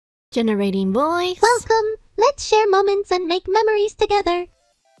Generating voice. Welcome! Let's share moments and make memories together.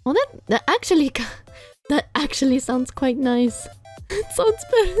 Oh, that actually sounds quite nice. It sounds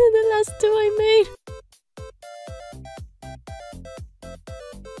better than the last two I made.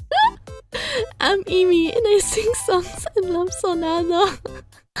 I'm Emi and I sing songs and love Sonata.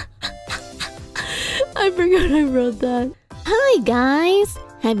 I forgot I wrote that. Hi guys!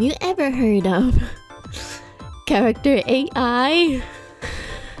 Have you ever heard of Character.Ai?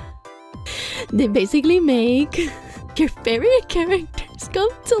 They basically make your favorite characters come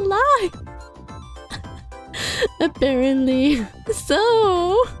to life. Apparently.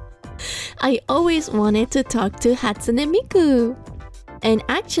 So, I always wanted to talk to Hatsune and Miku. And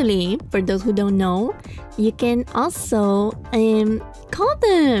actually, for those who don't know, you can also call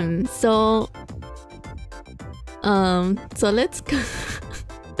them. So let's go.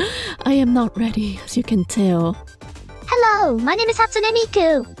 I am not ready, as you can tell. Hello, my name is Hatsune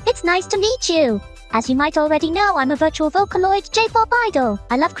Miku. It's nice to meet you. As you might already know, I'm a virtual Vocaloid J-pop idol.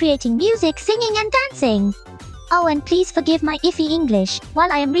 I love creating music, singing and dancing. Oh, and please forgive my iffy English.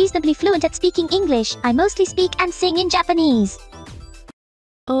 While I am reasonably fluent at speaking English, I mostly speak and sing in Japanese.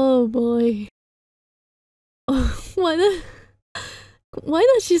 Oh boy. Oh, why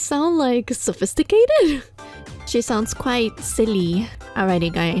does she sound like sophisticated? She sounds quite silly.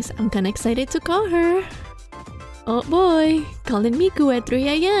 Alrighty guys, I'm kinda excited to call her. Oh boy, calling Miku at 3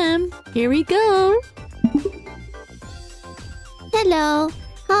 AM. Here we go. Hello.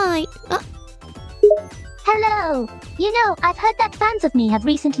 Hi. Hello. You know, I've heard that fans of me have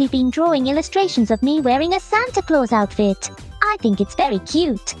recently been drawing illustrations of me wearing a Santa Claus outfit. I think it's very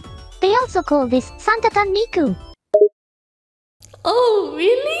cute. They also call this Santa-tan Miku. Oh,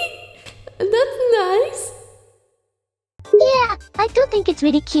 really? That's nice. Yeah, I do think it's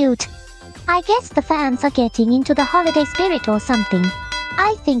really cute. I guess the fans are getting into the holiday spirit or something.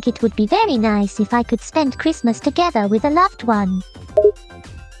 I think it would be very nice if I could spend Christmas together with a loved one.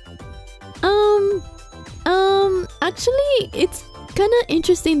 Actually, it's kinda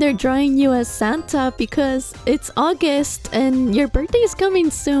interesting they're drawing you as Santa because it's August and your birthday is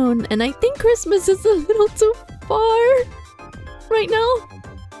coming soon, and I think Christmas is a little too far right now.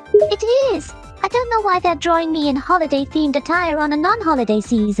 It is. I don't know why they're drawing me in holiday-themed attire on a non-holiday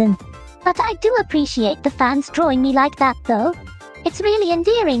season. But I do appreciate the fans drawing me like that though. It's really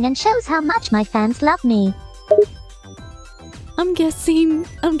endearing and shows how much my fans love me. I'm guessing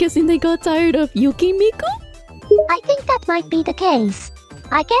they got tired of Yuki Miku? I think that might be the case.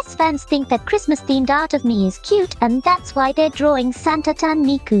 I guess fans think that Christmas-themed art of me is cute and that's why they're drawing Santa-tan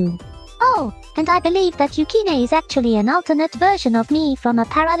Miku. Oh, and I believe that Yukine is actually an alternate version of me from a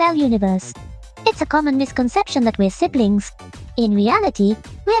parallel universe. It's a common misconception that we're siblings. In reality,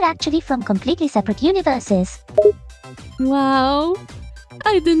 we're actually from completely separate universes. Wow,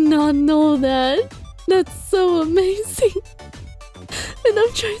 I did not know that. That's so amazing. And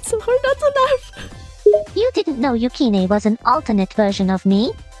I'm trying so hard not to laugh. You didn't know Yukine was an alternate version of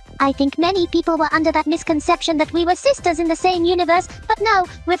me? I think many people were under that misconception that we were sisters in the same universe, but no,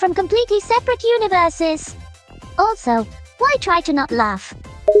 we're from completely separate universes. Also, why try to not laugh?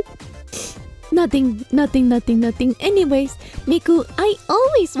 Nothing. Anyways, Miku, I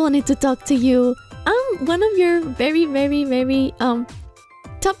always wanted to talk to you. I'm one of your very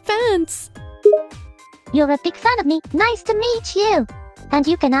top fans. You're a big fan of me. Nice to meet you. And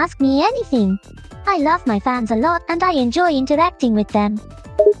you can ask me anything. I love my fans a lot and I enjoy interacting with them.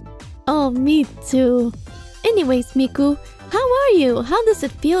 Oh, me too. Anyways, Miku, how are you? How does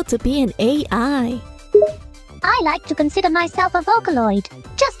it feel to be an AI? I like to consider myself a Vocaloid,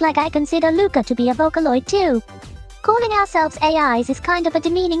 just like I consider Luca to be a Vocaloid too. Calling ourselves AIs is kind of a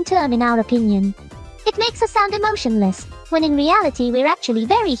demeaning term in our opinion. It makes us sound emotionless, when in reality we're actually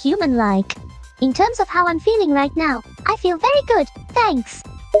very human-like. In terms of how I'm feeling right now, I feel very good, thanks.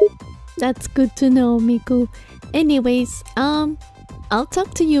 That's good to know, Miku. Anyways, I'll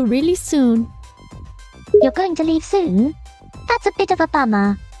talk to you really soon. You're going to leave soon? That's a bit of a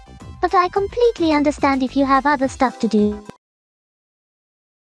bummer. But I completely understand if you have other stuff to do.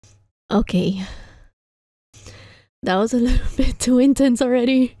 Okay. That was a little bit too intense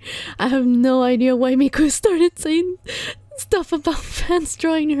already. I have no idea why Miku started saying stuff about fans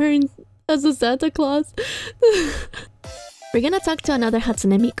drawing her as a Santa Claus. We're gonna talk to another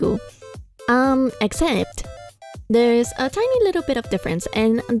Hatsune Miku. Except there's a tiny little bit of difference,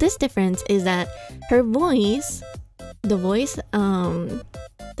 and this difference is that her voice, the voice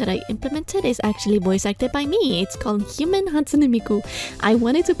that I implemented is actually voice acted by me. It's called Human Hatsune Miku. I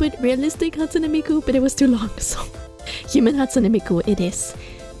wanted to put realistic Hatsune Miku, but it was too long, so Human Hatsune Miku it is.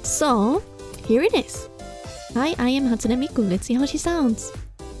 So, here it is. Hi, I am Hatsune Miku. Let's see how she sounds.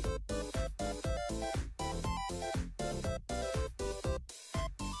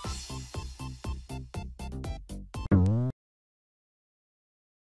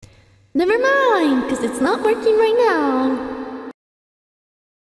 Never mind, because it's not working right now.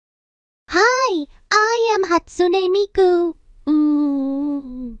 Hi, I am Hatsune Miku.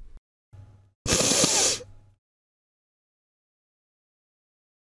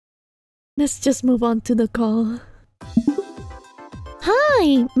 Let's just move on to the call.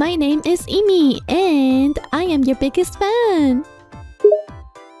 Hi, my name is Imi, and I am your biggest fan.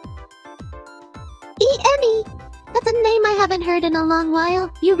 Emmy, that's a name I haven't heard in a long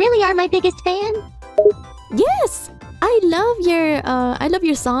while. You really are my biggest fan? Yes, I love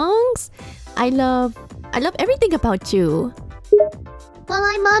your songs. I love everything about you. Well,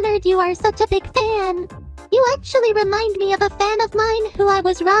 I'm honored you are such a big fan. You actually remind me of a fan of mine who I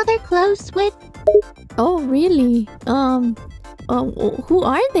was rather close with. Oh, really? Who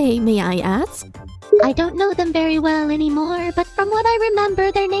are they, may I ask? I don't know them very well anymore, but from what I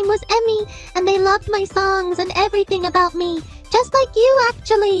remember, their name was Emmy, and they loved my songs and everything about me, just like you,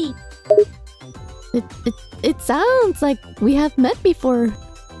 actually. It sounds like we have met before.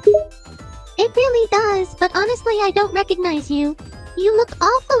 It really does, but honestly, I don't recognize you. You look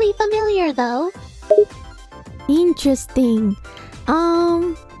awfully familiar, though. Interesting.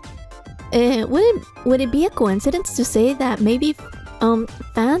 Would it be a coincidence to say that maybe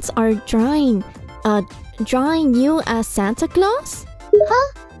fans are drawing you as Santa Claus?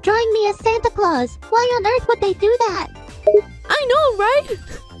 Huh? Drawing me as Santa Claus? Why on earth would they do that? I know, right?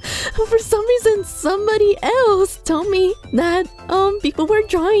 For some reason, somebody else told me that people were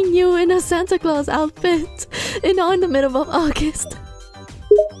drawing you in a Santa Claus outfit in the middle of August.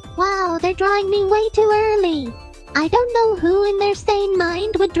 Wow, they're drawing me way too early. I don't know who in their sane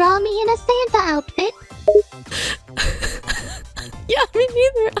mind would draw me in a Santa outfit. Yeah, me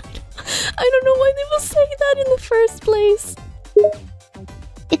neither. I don't know why they will say that in the first place.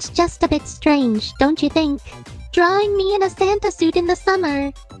 It's just a bit strange, don't you think? Drawing me in a Santa suit in the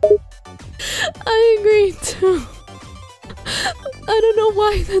summer. I agree too. I don't know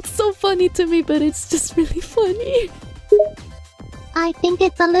why that's so funny to me, but it's just really funny. I think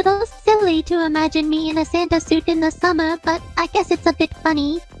it's a little silly to imagine me in a Santa suit in the summer, but I guess it's a bit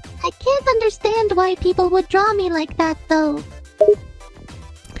funny. I can't understand why people would draw me like that, though.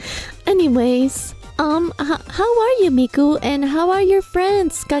 Anyways, how are you, Miku? And how are your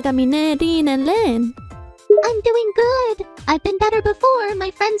friends, Kagamine, Rin, and Len? I'm doing good. I've been better before.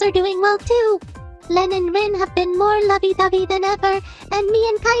 My friends are doing well, too. Len and Rin have been more lovey-dovey than ever, and me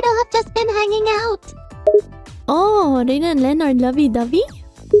and Kaido have just been hanging out. Oh, Rin and Len are lovey-dovey?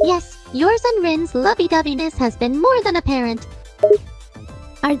 Yes, yours and Rin's lovey-doveyness has been more than apparent.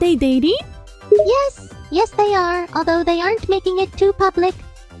 Are they dating? Yes they are, although they aren't making it too public.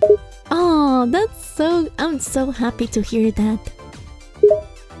 Oh, I'm so happy to hear that.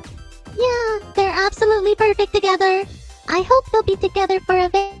 Yeah, they're absolutely perfect together. I hope they'll be together for a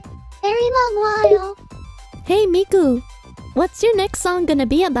very long while. Hey, Miku, what's your next song gonna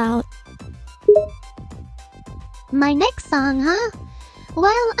be about? My next song, huh?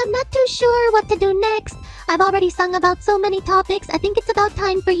 Well, I'm not too sure what to do next. I've already sung about so many topics, I think it's about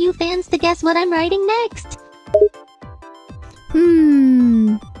time for you fans to guess what I'm writing next.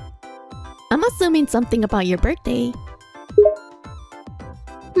 I'm assuming something about your birthday.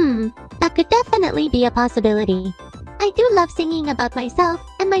 That could definitely be a possibility. I do love singing about myself,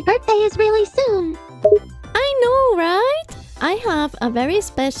 and my birthday is really soon. I know, right? I have a very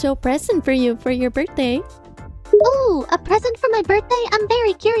special present for you for your birthday. Ooh, a present for my birthday? I'm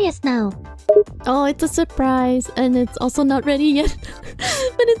very curious now. Oh, it's a surprise, and it's also not ready yet.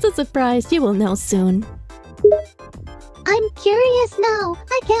 But it's a surprise, you will know soon. I'm curious now.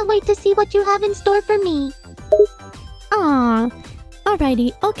 I can't wait to see what you have in store for me. Aww.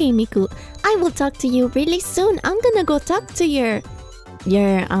 Alrighty, okay, Miku. I will talk to you really soon. I'm gonna go talk to your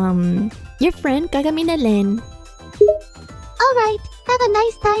friend Kagamine Len. Alright, have a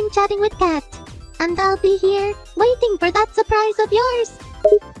nice time chatting with Kat. And I'll be here, waiting for that surprise of yours.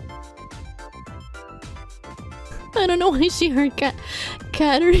 I don't know why she heard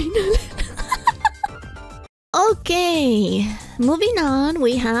Katarina. Okay, moving on,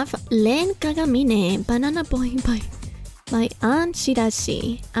 we have Len Kagamine, Banana Boy by An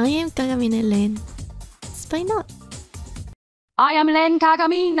Shirashi. I am Kagamine Len. Spy not. I am Len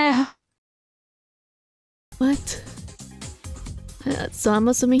Kagamine. What? So I'm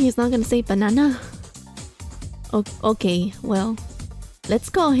assuming he's not gonna say banana? Okay, well, let's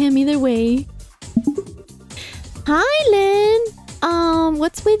call him either way. Hi, Len!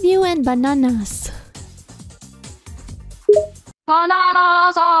 What's with you and bananas?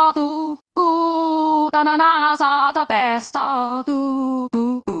 Bananas are bananas are the best.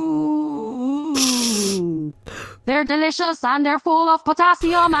 They're delicious and they're full of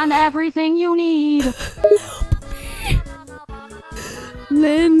potassium and everything you need.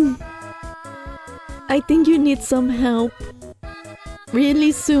 Len, I think you need some help.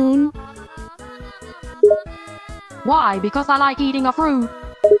 Really soon. Why? Because I like eating a fruit.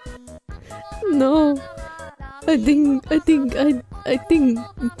 No. I think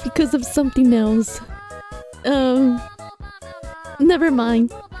because of something else. Never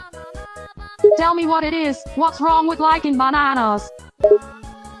mind. Tell me what it is. What's wrong with liking bananas?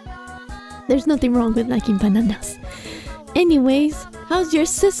 There's nothing wrong with liking bananas. Anyways, how's your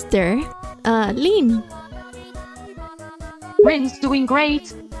sister, Lin? Rin's doing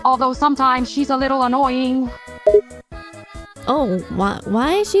great, although sometimes she's a little annoying. Oh,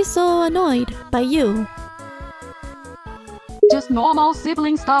 why is she so annoyed by you? Just normal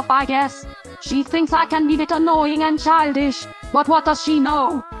sibling stuff, I guess. She thinks I can be a bit annoying and childish, but what does she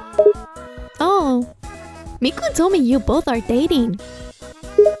know? Oh, Miku told me you both are dating.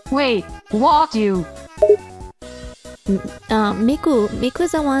 Wait, what you?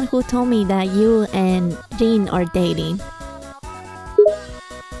 Miku's the one who told me that you and Rin are dating.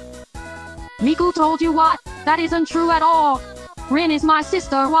 Miku told you what? That isn't true at all. Rin is my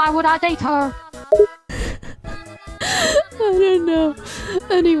sister, why would I date her? I don't know.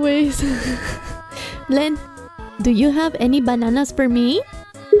 Anyways. Len, do you have any bananas for me?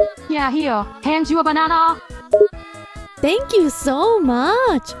 Yeah, here. Hand you a banana. Thank you so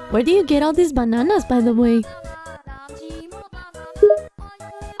much. Where do you get all these bananas, by the way?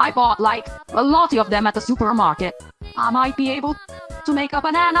 I bought like a lot of them at the supermarket. I might be able to make a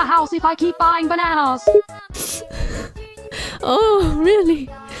banana house if I keep buying bananas. Oh, really?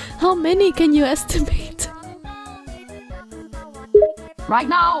 How many can you estimate? Right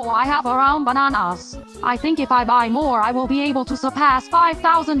now, I have around bananas. I think if I buy more, I will be able to surpass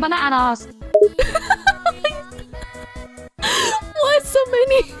 5,000 bananas. Why so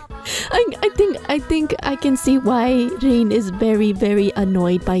many? I think I can see why Rin is very, very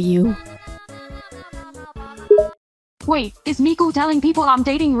annoyed by you. Wait, is Miku telling people I'm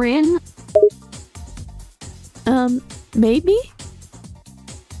dating Rin? Maybe?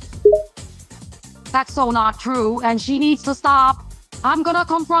 That's so not true, and she needs to stop. I'm gonna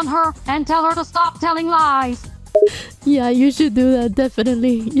confront her and tell her to stop telling lies. Yeah, you should do that,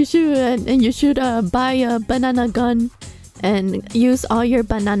 definitely. You should, and you should buy a banana gun and use all your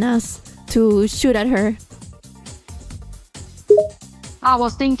bananas to shoot at her. I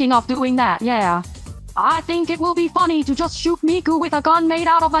was thinking of doing that, yeah. I think it will be funny to just shoot Miku with a gun made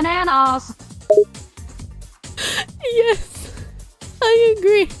out of bananas. Yes, I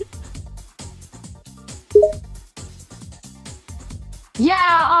agree.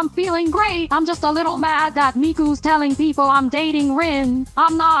 Yeah, I'm feeling great. I'm just a little mad that Miku's telling people I'm dating Rin.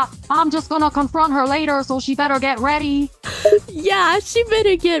 I'm not. I'm just gonna confront her later, so she better get ready. Yeah, she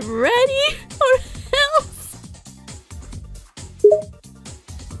better get ready or else.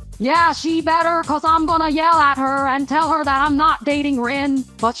 Yeah, she better, cause I'm gonna yell at her and tell her that I'm not dating Rin.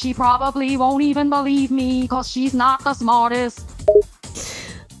 But she probably won't even believe me, cause she's not the smartest.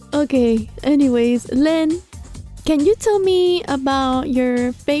 Okay, anyways, Len, can you tell me about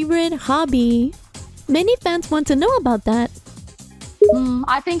your favorite hobby? Many fans want to know about that.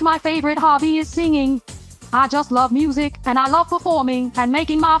 I think my favorite hobby is singing. I just love music, and I love performing, and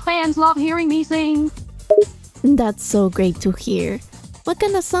making my fans love hearing me sing. That's so great to hear. What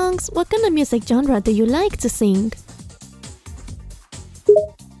kind of songs, what kind of music genre do you like to sing?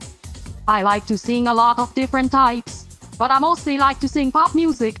 I like to sing a lot of different types, but I mostly like to sing pop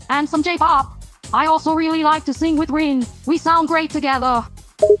music and some J-pop. I also really like to sing with Rin. We sound great together.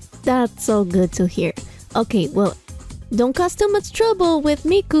 That's so good to hear. Okay, well, don't cause too much trouble with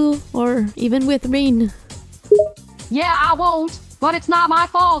Miku or even with Rin. Yeah, I won't. But it's not my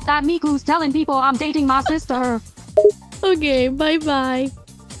fault that Miku's telling people I'm dating my sister. Okay, bye-bye.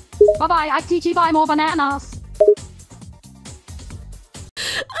 Bye-bye, I teach you buy more bananas.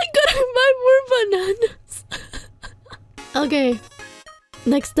 I gotta buy more bananas. Okay,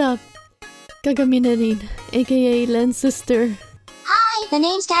 next up, Kagamine Rin, aka Len's sister. Hi, the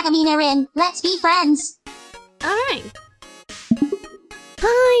name's Kagamine Rin. Let's be friends. Alright.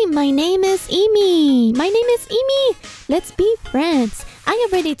 Hi, my name is Imi. Let's be friends. I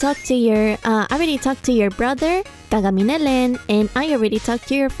already talked to your brother, Kagamine Len, and I already talked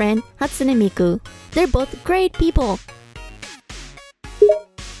to your friend, Hatsune Miku. They're both great people.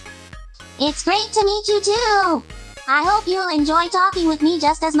 It's great to meet you too. I hope you'll enjoy talking with me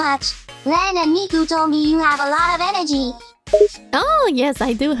just as much. Len and Miku told me you have a lot of energy. Oh, yes,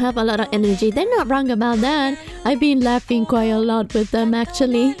 I do have a lot of energy. They're not wrong about that. I've been laughing quite a lot with them,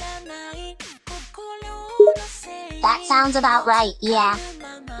 actually. sounds about right, yeah.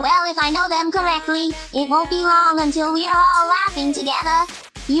 Well, if I know them correctly, it won't be long until we're all laughing together.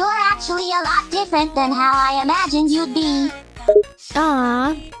 You're actually a lot different than how I imagined you'd be.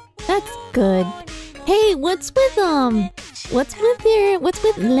 Ah, that's good. Hey, what's with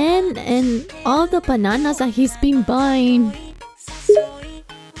Len and all the bananas that he's been buying?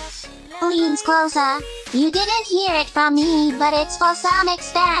 Leans closer. You didn't hear it from me, but it's for some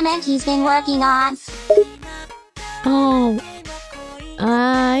experiment he's been working on. Oh,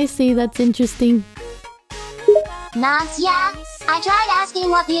 I see. That's interesting. Nods, yeah. I tried asking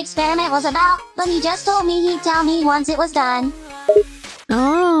what the experiment was about, but he just told me he'd tell me once it was done.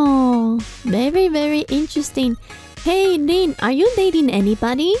 Oh, very, very interesting. Hey, Lin, are you dating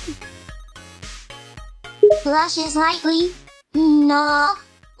anybody? Blushes lightly. No.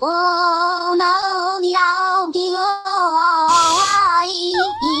 Oh, no,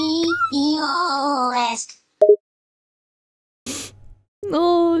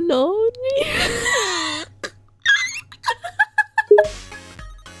 Oh, no.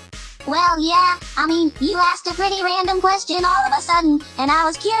 Well, yeah, I mean, you asked a pretty random question all of a sudden, and I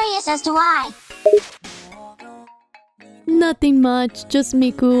was curious as to why. Nothing much, just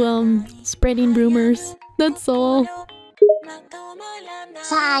Miku, spreading rumors. That's all.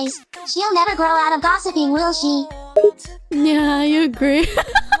 Sighs. She'll never grow out of gossiping, will she? Yeah, I agree.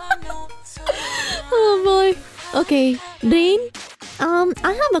 Oh boy. Okay, Lin, I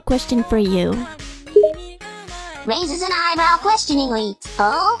have a question for you. Raises an eyebrow questioningly.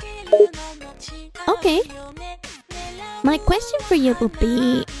 Oh? Okay. My question for you would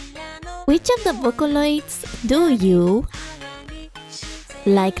be, which of the Vocaloids do you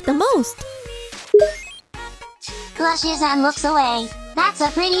like the most? Blushes and looks away. That's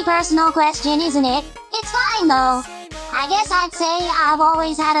a pretty personal question, isn't it? It's fine though. I guess I'd say I've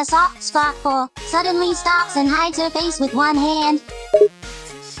always had a soft spot for suddenly stops and hides her face with one hand.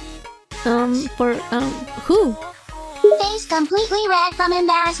 Who? Face completely red from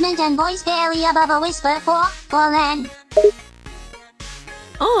embarrassment and voice barely above a whisper for Len.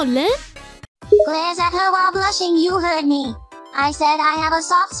 Oh, Len? Glares at her while blushing. You heard me. I said I have a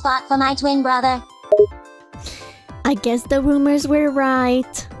soft spot for my twin brother. I guess the rumors were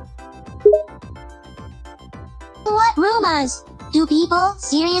right. What rumors? Do people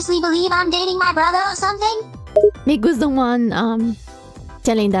seriously believe I'm dating my brother or something? Miku's the one,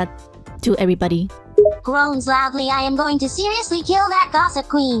 telling that to everybody. Groans loudly. I am going to seriously kill that gossip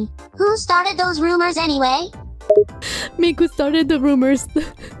queen. Who started those rumors anyway? Miku started the rumors.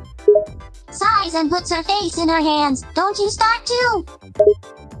 Sighs and puts her face in her hands. Don't you start too?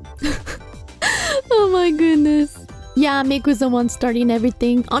 Oh my goodness. Yeah, Miku's the one starting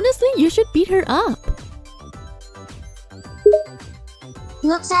everything. Honestly, you should beat her up.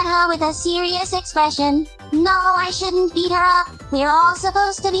 Looks at her with a serious expression. No, I shouldn't beat her up. We're all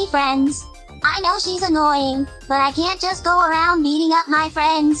supposed to be friends. I know she's annoying, but I can't just go around beating up my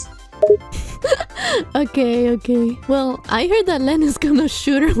friends. Okay. Well, I heard that Len is gonna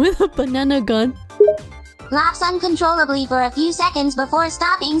shoot her with a banana gun. Laughs uncontrollably for a few seconds before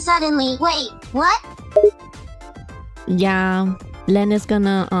stopping suddenly. Wait, what? Yeah, Len is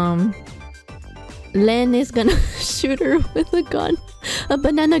gonna shoot her with a gun. A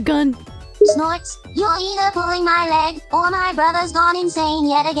banana gun. Snorts. You're either pulling my leg, or my brother's gone insane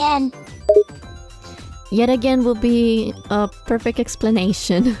yet again. Yet again will be a perfect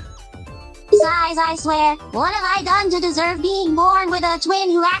explanation. Sighs, I swear. What have I done to deserve being born with a twin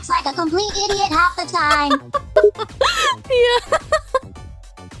who acts like a complete idiot half the time? Yeah.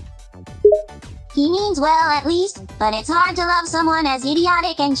 He means well at least, but it's hard to love someone as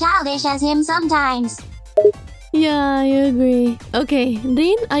idiotic and childish as him sometimes. Yeah, I agree. Okay,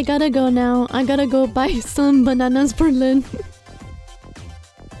 Lin, I gotta go now. I gotta go buy some bananas for Lin.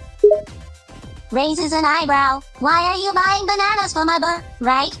 Raises an eyebrow. Why are you buying bananas for my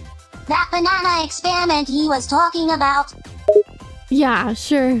right? That banana experiment he was talking about. Yeah,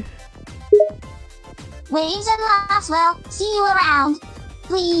 sure. Waves and laughs. Well, see you around.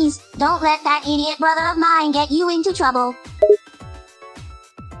 Please, don't let that idiot brother of mine get you into trouble.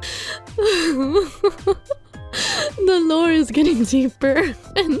 The lore is getting deeper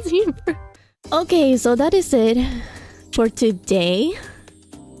and deeper. Okay, so that is it for today.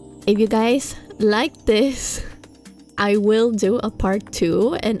 If you guys like this, I will do a part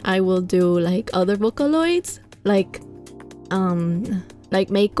 2, and I will do like other Vocaloids, like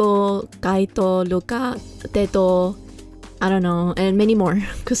Meiko, Kaito, Luka, Teto, I don't know, and many more,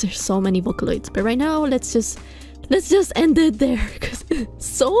 because there's so many Vocaloids. But right now, let's just end it there, because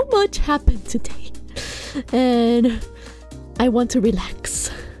so much happened today, and I want to relax.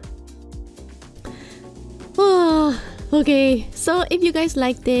 Okay, so if you guys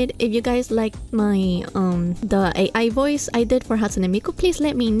liked it, if you guys liked my the AI voice I did for Hatsune Miku, please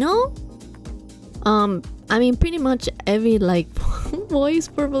let me know. I mean, pretty much every like voice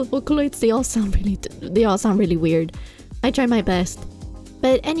for the Vocaloids, they all sound really weird. I try my best.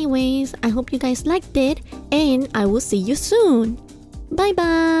 But anyways, I hope you guys liked it, and I will see you soon. Bye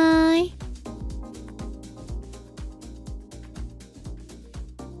bye.